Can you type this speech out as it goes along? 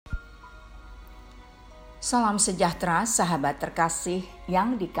Salam sejahtera sahabat terkasih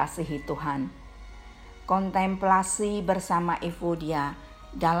yang dikasihi Tuhan. Kontemplasi bersama Evodia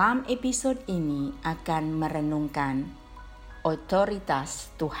dalam episode ini akan merenungkan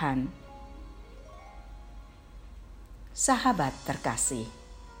otoritas Tuhan. Sahabat terkasih,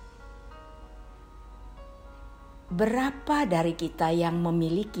 berapa dari kita yang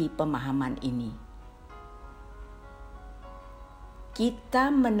memiliki pemahaman ini? Kita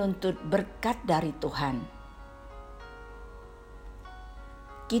menuntut berkat dari Tuhan.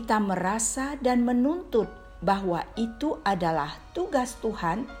 Kita merasa dan menuntut bahwa itu adalah tugas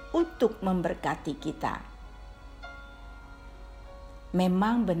Tuhan untuk memberkati kita.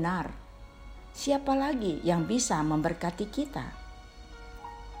 Memang benar, siapa lagi yang bisa memberkati kita?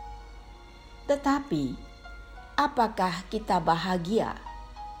 Tetapi, apakah kita bahagia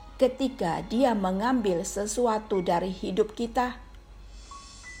ketika Dia mengambil sesuatu dari hidup kita?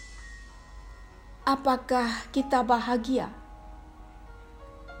 Apakah kita bahagia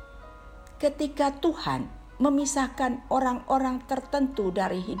ketika Tuhan memisahkan orang-orang tertentu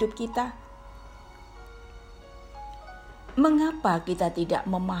dari hidup kita? Mengapa kita tidak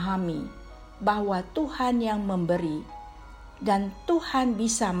memahami bahwa Tuhan yang memberi dan Tuhan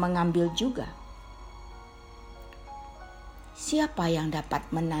bisa mengambil juga? Siapa yang dapat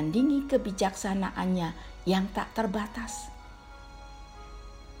menandingi kebijaksanaannya yang tak terbatas?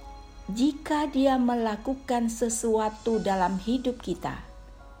 Jika Dia melakukan sesuatu dalam hidup kita,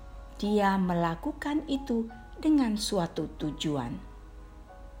 Dia melakukan itu dengan suatu tujuan.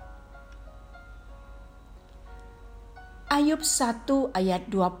 Ayub 1 ayat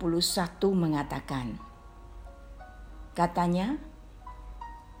 21 mengatakan, katanya,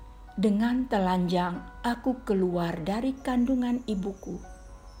 "Dengan telanjang aku keluar dari kandungan ibuku.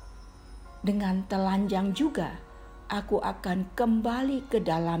 Dengan telanjang juga aku akan kembali ke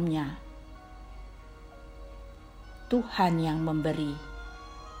dalamnya." Tuhan yang memberi,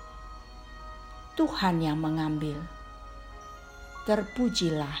 Tuhan yang mengambil.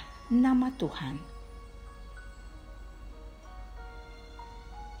 Terpujilah nama Tuhan.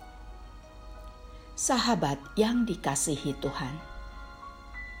 Sahabat yang dikasihi Tuhan,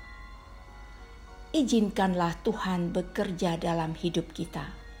 izinkanlah Tuhan bekerja dalam hidup kita.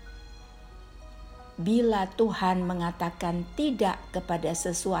 Bila Tuhan mengatakan tidak kepada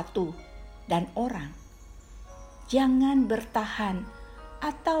sesuatu dan orang, jangan bertahan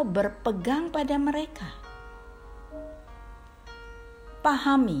atau berpegang pada mereka.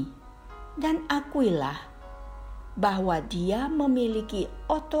 Pahami dan akuilah bahwa Dia memiliki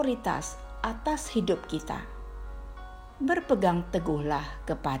otoritas atas hidup kita. Berpegang teguhlah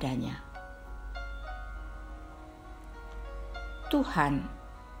kepadanya. Tuhan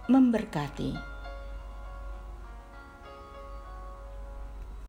memberkati.